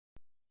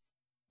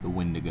The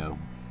Wendigo.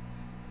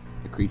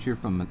 A creature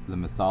from the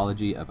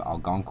mythology of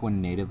Algonquin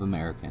Native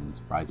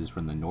Americans rises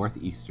from the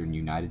northeastern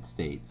United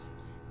States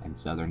and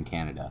southern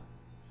Canada.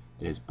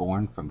 It is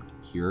born from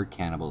pure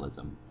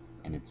cannibalism,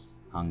 and its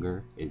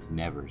hunger is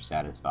never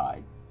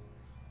satisfied.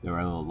 There are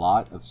a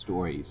lot of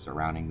stories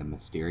surrounding the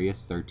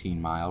mysterious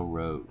 13-mile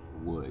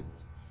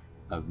woods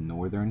of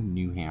northern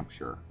New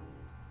Hampshire.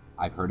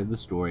 I've heard of the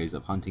stories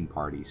of hunting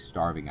parties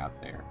starving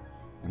out there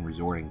and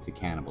resorting to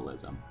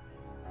cannibalism.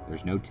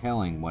 There's no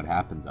telling what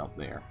happens out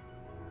there.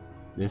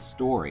 This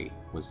story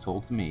was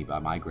told to me by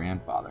my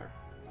grandfather,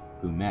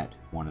 who met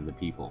one of the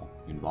people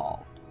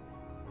involved.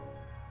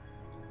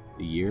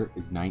 The year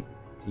is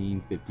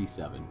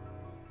 1957.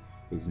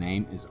 His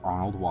name is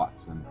Arnold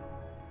Watson.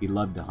 He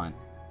loved to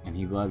hunt, and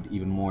he loved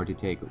even more to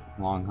take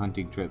long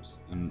hunting trips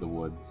in the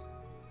woods.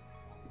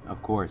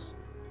 Of course,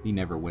 he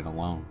never went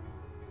alone.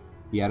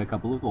 He had a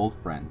couple of old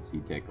friends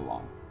he'd take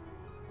along,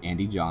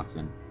 Andy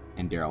Johnson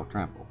and Darrell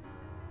Trample.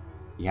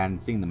 He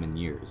hadn't seen them in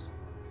years,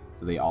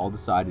 so they all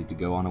decided to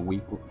go on a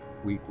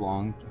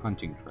week-long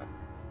hunting trip.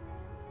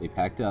 They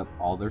packed up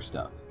all their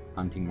stuff,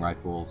 hunting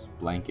rifles,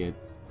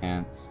 blankets,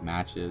 tents,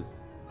 matches,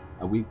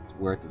 a week's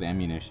worth of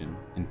ammunition,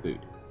 and food.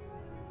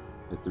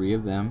 The three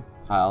of them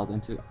piled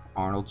into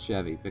Arnold's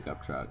Chevy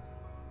pickup truck.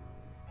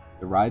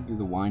 The ride through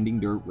the winding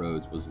dirt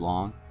roads was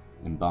long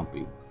and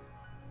bumpy.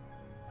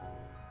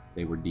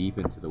 They were deep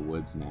into the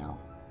woods now.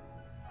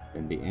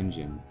 Then the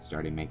engine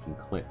started making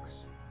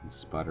clicks and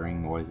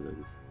sputtering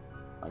noises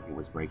like it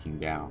was breaking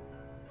down.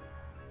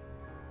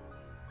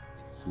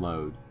 It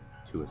slowed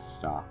to a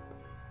stop.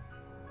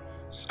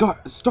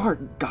 Start,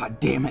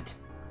 goddammit,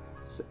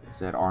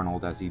 said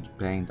Arnold as he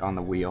banged on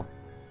the wheel.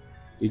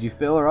 Did you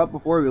fill her up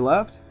before we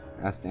left?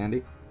 Asked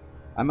Andy.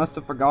 I must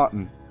have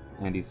forgotten,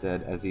 Andy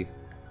said as he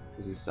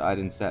sighed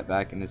and sat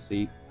back in his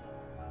seat.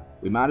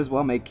 We might as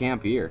well make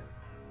camp here,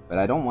 but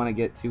I don't want to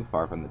get too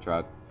far from the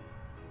truck.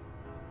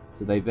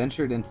 So they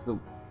ventured into the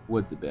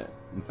woods a bit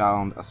and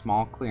found a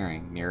small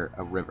clearing near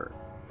a river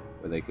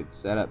where they could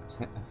set up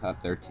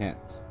their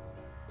tents.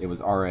 It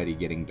was already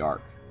getting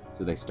dark,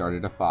 so they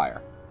started a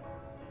fire,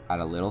 had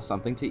a little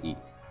something to eat,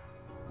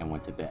 and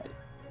went to bed.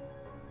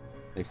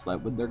 They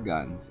slept with their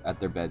guns at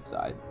their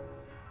bedside,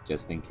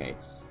 just in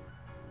case.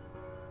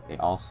 They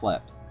all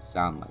slept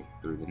soundly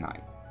through the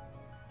night.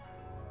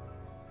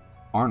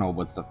 Arnold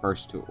was the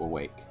first to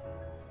awake.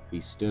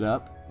 He stood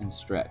up and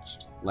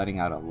stretched, letting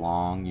out a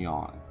long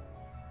yawn.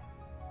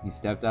 He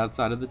stepped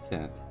outside of the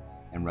tent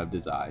and rubbed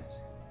his eyes.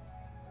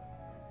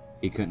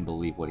 He couldn't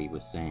believe what he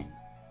was seeing.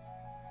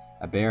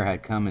 A bear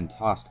had come and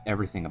tossed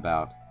everything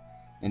about,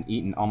 and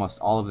eaten almost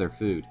all of their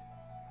food.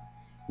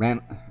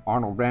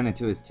 Arnold ran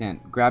into his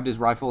tent, grabbed his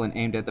rifle, and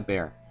aimed at the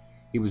bear.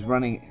 His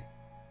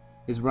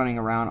running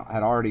around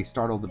had already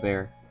startled the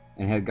bear,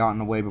 and had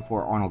gotten away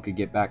before Arnold could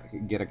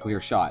get a clear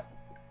shot.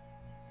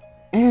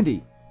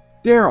 Andy!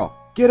 Darrell!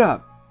 Get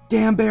up!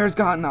 Damn bear's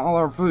gotten all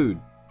our food!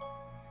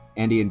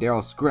 Andy and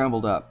Darrell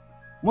scrambled up.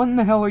 What in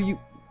the hell are you...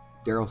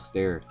 Darrell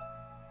stared,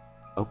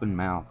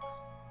 open-mouthed,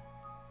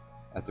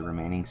 at the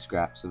remaining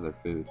scraps of their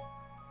food.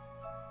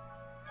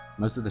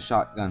 Most of the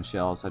shotgun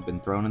shells had been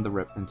thrown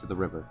into the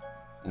river,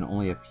 and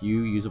only a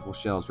few usable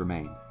shells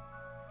remained.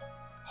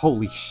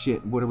 Holy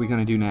shit, what are we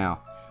gonna do now?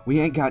 We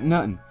ain't got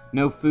nothing.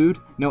 No food,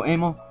 no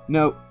ammo,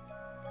 no...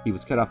 He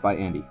was cut off by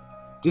Andy.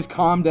 Just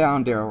calm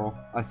down, Darrell.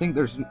 I think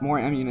there's more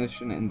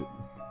ammunition and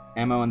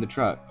ammo in the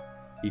truck.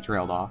 He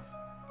trailed off.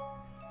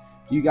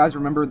 Do you guys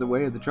remember the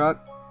way of the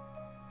truck?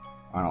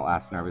 Arnold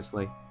asked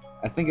nervously.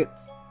 I think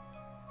it's...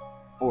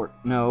 Or,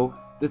 no,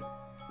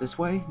 this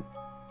way?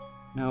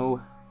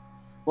 No.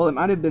 Well, it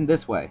might have been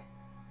this way,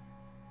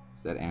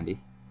 said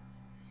Andy.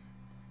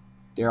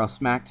 Darrell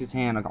smacked his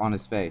hand on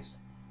his face.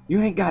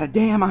 You ain't got a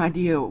damn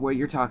idea what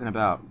you're talking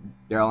about.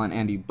 Darrell and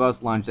Andy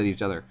both lunged at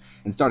each other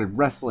and started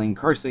wrestling,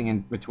 cursing in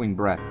between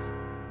breaths.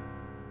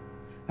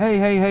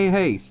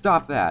 Hey,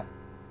 stop that.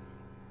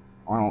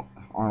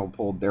 Arnold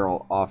pulled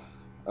Darrell off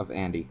of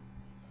Andy.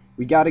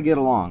 We gotta get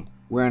along.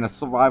 We're in a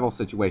survival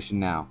situation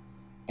now.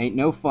 Ain't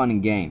no fun in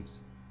games.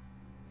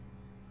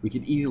 We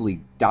could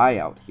easily die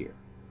out here,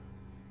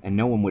 and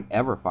no one would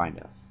ever find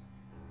us.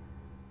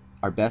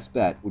 Our best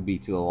bet would be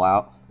to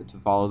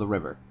follow the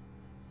river.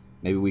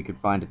 Maybe we could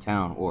find a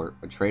town or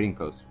a trading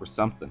post or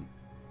something,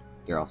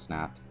 Darrell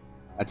snapped.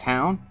 A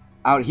town?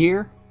 Out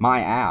here?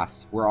 My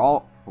ass. We're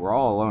all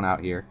alone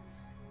out here.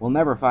 We'll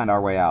never find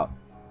our way out.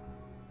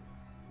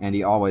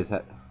 Andy always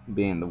had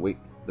been the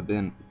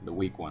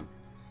weak one.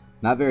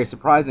 Not very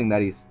surprising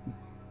that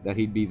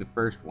he'd be the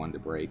first one to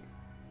break.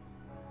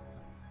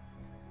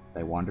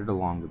 They wandered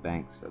along the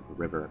banks of the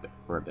river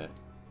for a bit,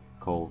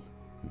 cold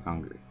and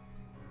hungry.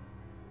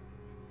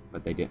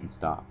 But they didn't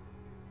stop.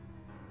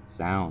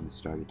 Sounds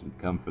started to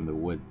come from the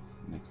woods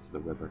next to the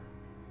river,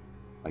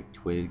 like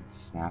twigs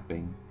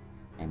snapping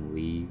and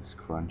leaves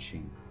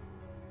crunching.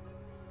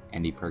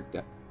 Andy perked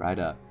right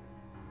up.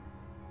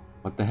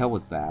 What the hell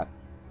was that?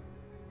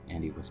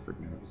 Andy whispered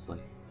nervously.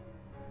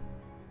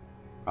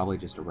 Probably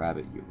just a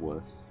rabbit, you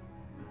wuss,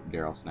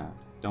 Darrell snapped.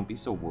 Don't be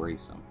so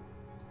worrisome.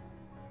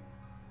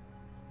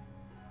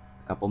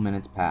 A couple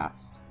minutes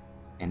passed,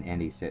 and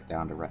Andy sat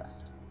down to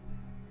rest.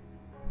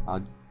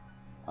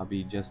 I'll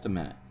be just a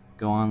minute.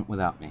 Go on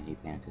without me, he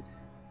panted.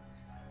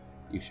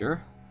 You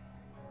sure?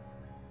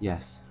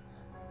 Yes.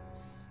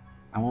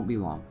 I won't be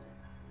long,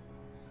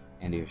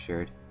 Andy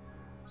assured.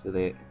 So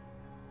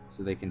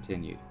they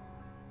continued.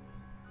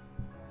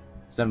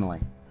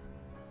 Suddenly,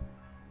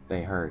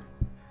 they heard.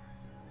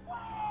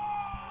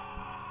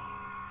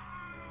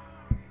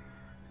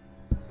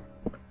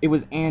 It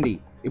was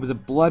Andy. It was a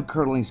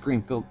blood-curdling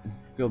scream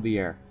filled the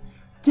air.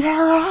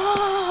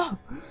 Daryl!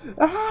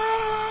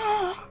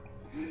 Ah!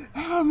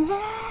 Help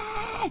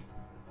me!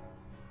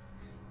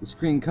 The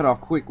scream cut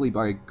off quickly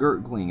by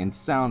gurgling and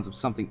sounds of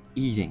something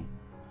eating.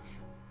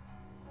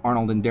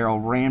 Arnold and Daryl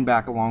ran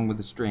back along with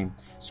the stream,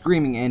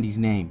 screaming Andy's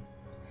name.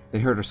 They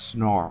heard a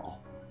snarl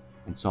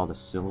and saw the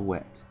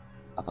silhouette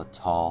of a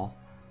tall,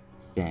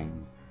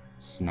 thin,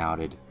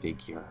 snouted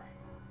figure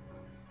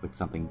with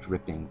something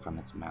dripping from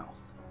its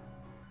mouth.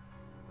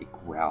 It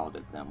growled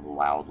at them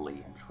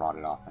loudly and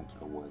trotted off into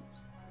the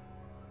woods.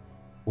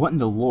 What in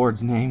the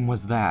Lord's name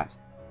was that?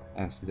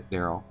 Asked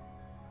Daryl.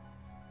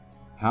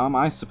 How am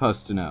I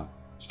supposed to know?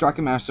 Strike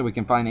a match so we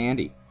can find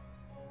Andy.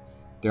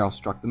 Daryl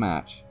struck the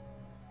match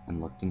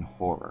and looked in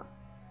horror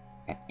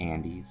at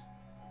Andy's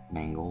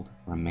mangled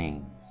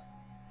remains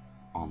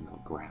on the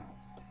ground.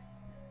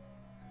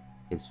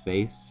 His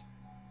face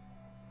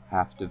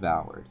half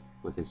devoured,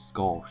 with his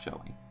skull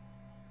showing,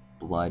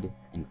 blood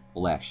and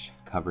flesh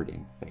covered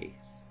in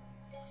face.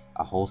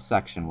 A whole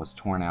section was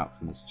torn out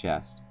from his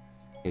chest.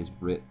 His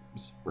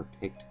ribs were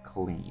picked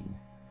clean.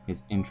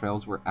 His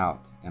entrails were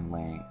out and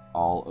laying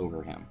all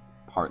over him,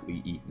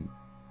 partly eaten.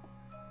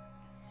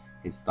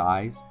 His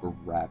thighs were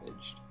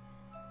ravaged,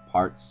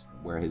 parts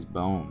where his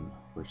bone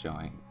were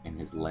showing in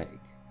his leg.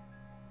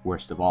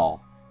 Worst of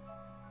all,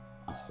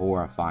 a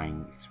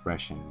horrifying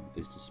expression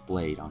is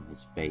displayed on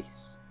his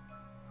face,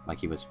 like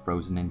he was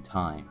frozen in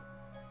time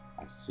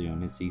as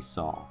soon as he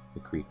saw the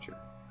creature.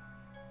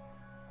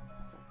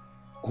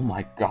 Oh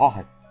my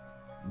God!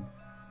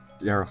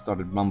 Daryl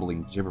started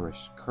mumbling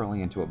gibberish,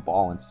 curling into a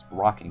ball and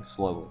rocking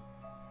slowly.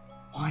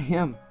 Why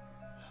him?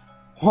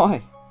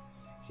 Why?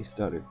 He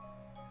stuttered.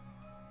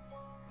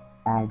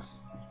 Arnold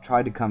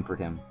tried to comfort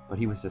him, but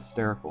he was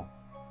hysterical.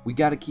 We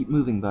gotta keep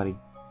moving, buddy.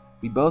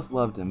 We both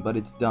loved him, but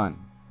it's done.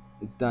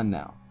 It's done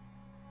now.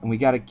 And we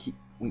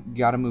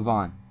gotta move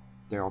on.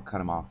 Daryl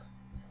cut him off.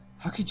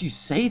 How could you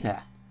say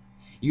that?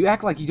 You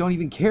act like you don't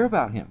even care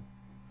about him.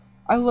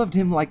 I loved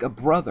him like a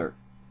brother.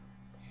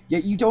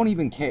 Yet you don't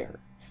even care.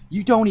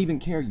 You don't even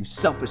care, you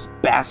selfish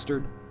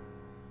bastard!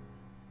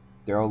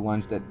 Daryl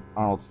lunged at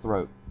Arnold's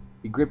throat.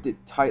 He gripped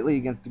it tightly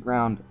against the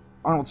ground.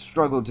 Arnold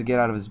struggled to get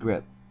out of his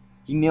grip.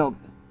 He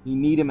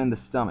kneed him in the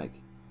stomach,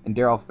 and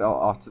Daryl fell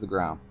off to the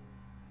ground.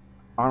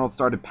 Arnold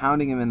started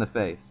pounding him in the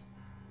face.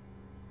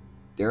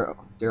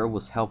 Daryl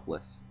was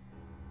helpless.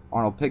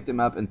 Arnold picked him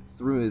up and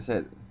threw his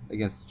head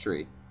against the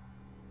tree.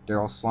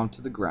 Daryl slumped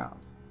to the ground,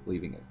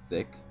 leaving a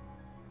thick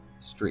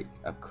streak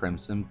of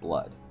crimson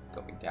blood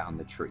going down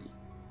the tree.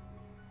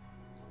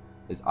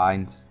 His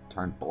eyes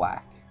turned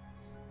black,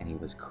 and he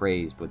was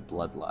crazed with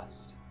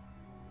bloodlust.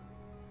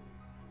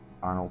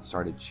 Arnold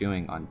started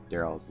chewing on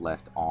Daryl's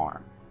left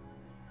arm,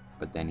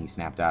 but then he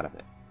snapped out of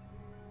it.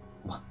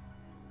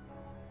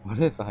 What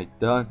have I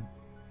done?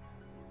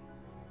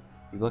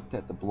 He looked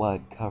at the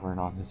blood covering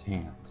on his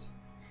hands.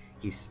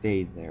 He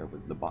stayed there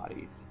with the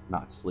bodies,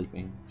 not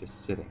sleeping,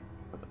 just sitting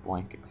with a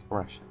blank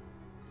expression,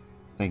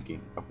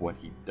 thinking of what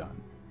he'd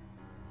done.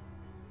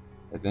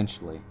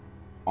 Eventually,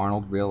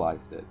 Arnold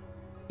realized it.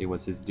 It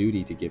was his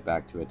duty to get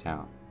back to a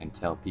town and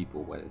tell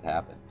people what had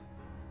happened.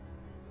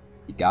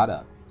 He got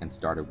up and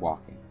started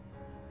walking.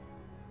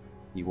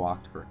 He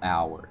walked for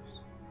hours.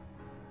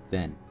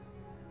 Then,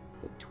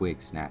 the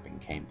twig snapping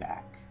came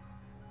back,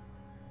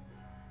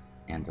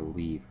 and the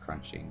leaf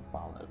crunching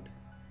followed.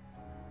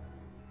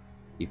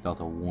 He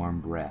felt a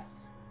warm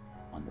breath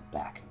on the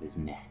back of his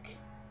neck.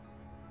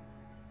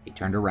 He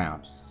turned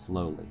around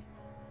slowly,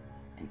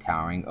 and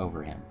towering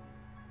over him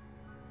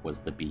was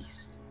the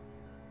beast.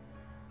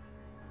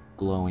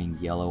 Glowing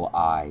yellow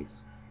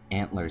eyes,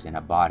 antlers, and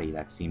a body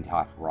that seemed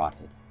half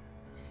rotted.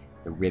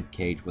 The rib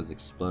cage was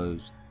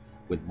exposed,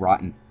 with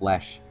rotten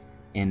flesh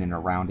in and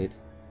around it.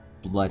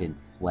 Blood and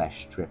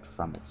flesh dripped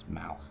from its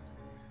mouth.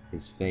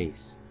 His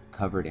face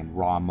covered in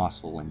raw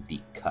muscle and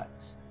deep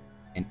cuts,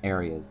 and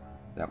areas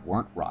that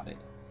weren't rotted,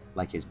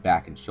 like his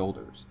back and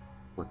shoulders,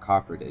 were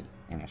carpeted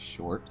in a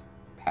short,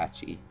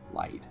 patchy,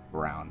 light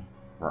brown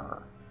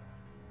fur.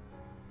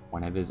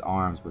 One of his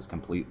arms was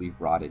completely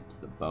rotted to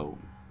the bone.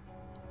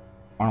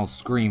 Arnold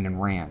screamed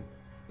and ran,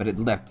 but it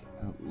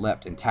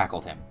leapt and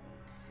tackled him.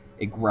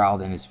 It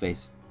growled in his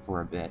face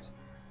for a bit,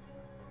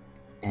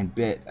 and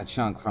bit a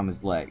chunk from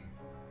his leg.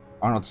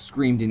 Arnold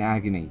screamed in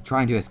agony,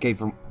 trying to escape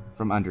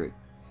from under it,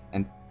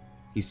 and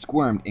he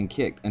squirmed and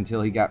kicked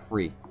until he got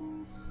free,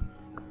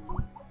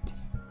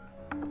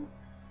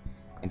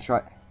 and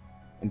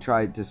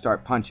tried to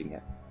start punching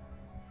it.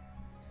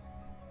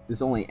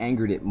 This only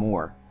angered it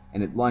more,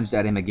 and it lunged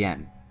at him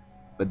again,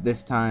 but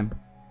this time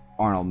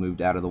Arnold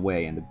moved out of the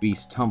way and the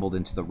beast tumbled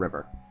into the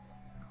river.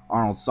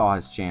 Arnold saw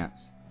his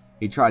chance.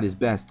 He tried his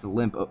best to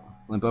limp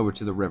over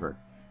to the river,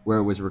 where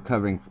it was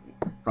recovering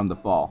from the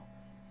fall.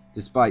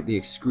 Despite the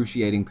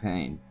excruciating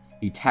pain,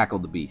 he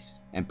tackled the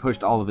beast and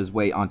pushed all of his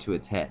weight onto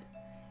its head,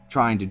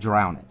 trying to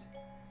drown it.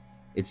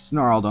 It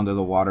snarled under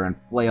the water and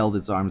flailed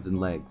its arms and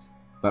legs,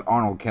 but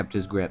Arnold kept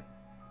his grip.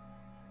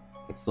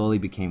 It slowly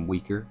became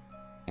weaker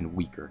and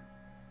weaker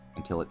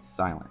until it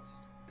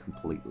silenced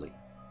completely.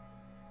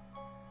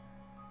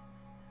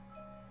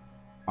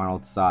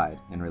 Arnold sighed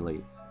in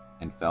relief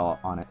and fell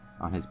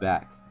on his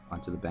back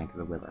onto the bank of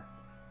the river.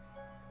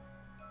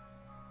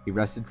 He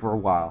rested for a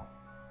while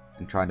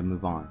and tried to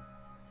move on.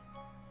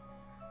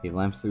 He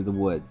limped through the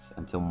woods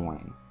until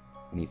morning,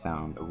 and he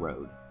found a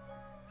road.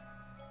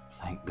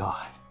 Thank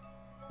God,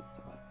 he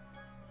thought.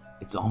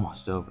 It's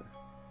almost over.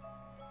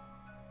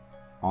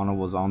 Arnold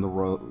was on the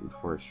road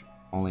for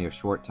only a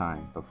short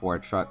time before a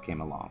truck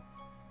came along.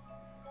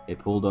 It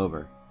pulled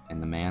over,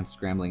 and the man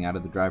scrambling out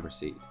of the driver's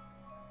seat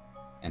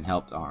and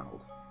helped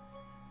Arnold.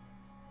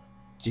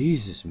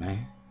 Jesus,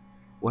 man,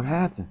 what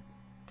happened?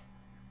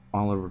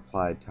 Arnold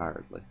replied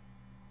tiredly.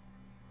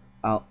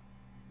 I'll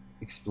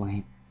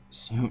explain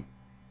soon.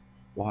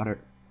 Water,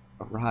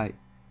 a ride,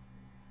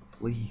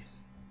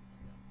 please.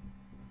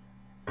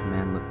 The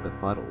man looked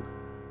befuddled.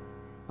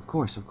 Of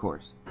course.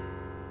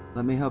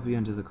 Let me help you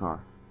into the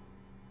car.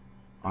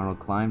 Arnold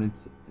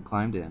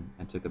climbed in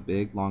and took a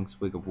big, long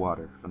swig of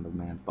water from the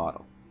man's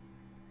bottle.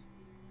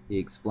 He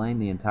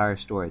explained the entire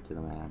story to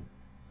the man,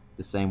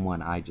 the same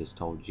one I just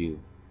told you.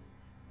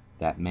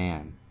 That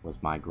man was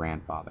my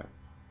grandfather.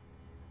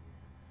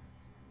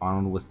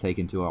 Arnold was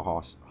taken to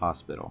a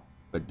hospital,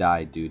 but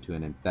died due to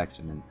an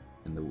infection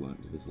in the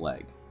wound of his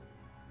leg.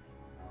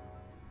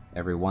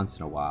 Every once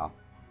in a while,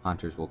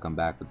 hunters will come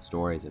back with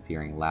stories of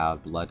hearing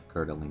loud,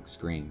 blood-curdling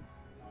screams,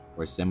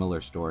 or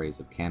similar stories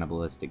of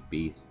cannibalistic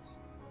beasts.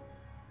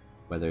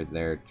 Whether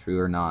they're true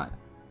or not,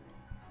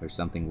 there's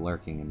something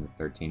lurking in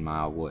the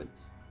 13-mile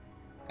woods,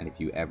 and if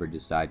you ever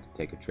decide to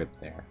take a trip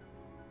there,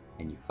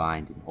 and you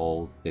find an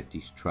old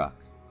 50s truck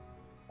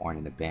or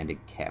an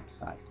abandoned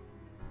campsite,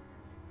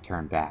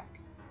 turn back.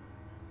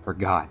 For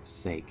God's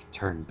sake,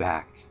 turn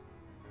back.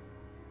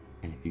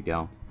 And if you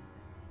don't,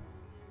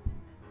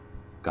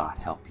 God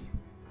help you.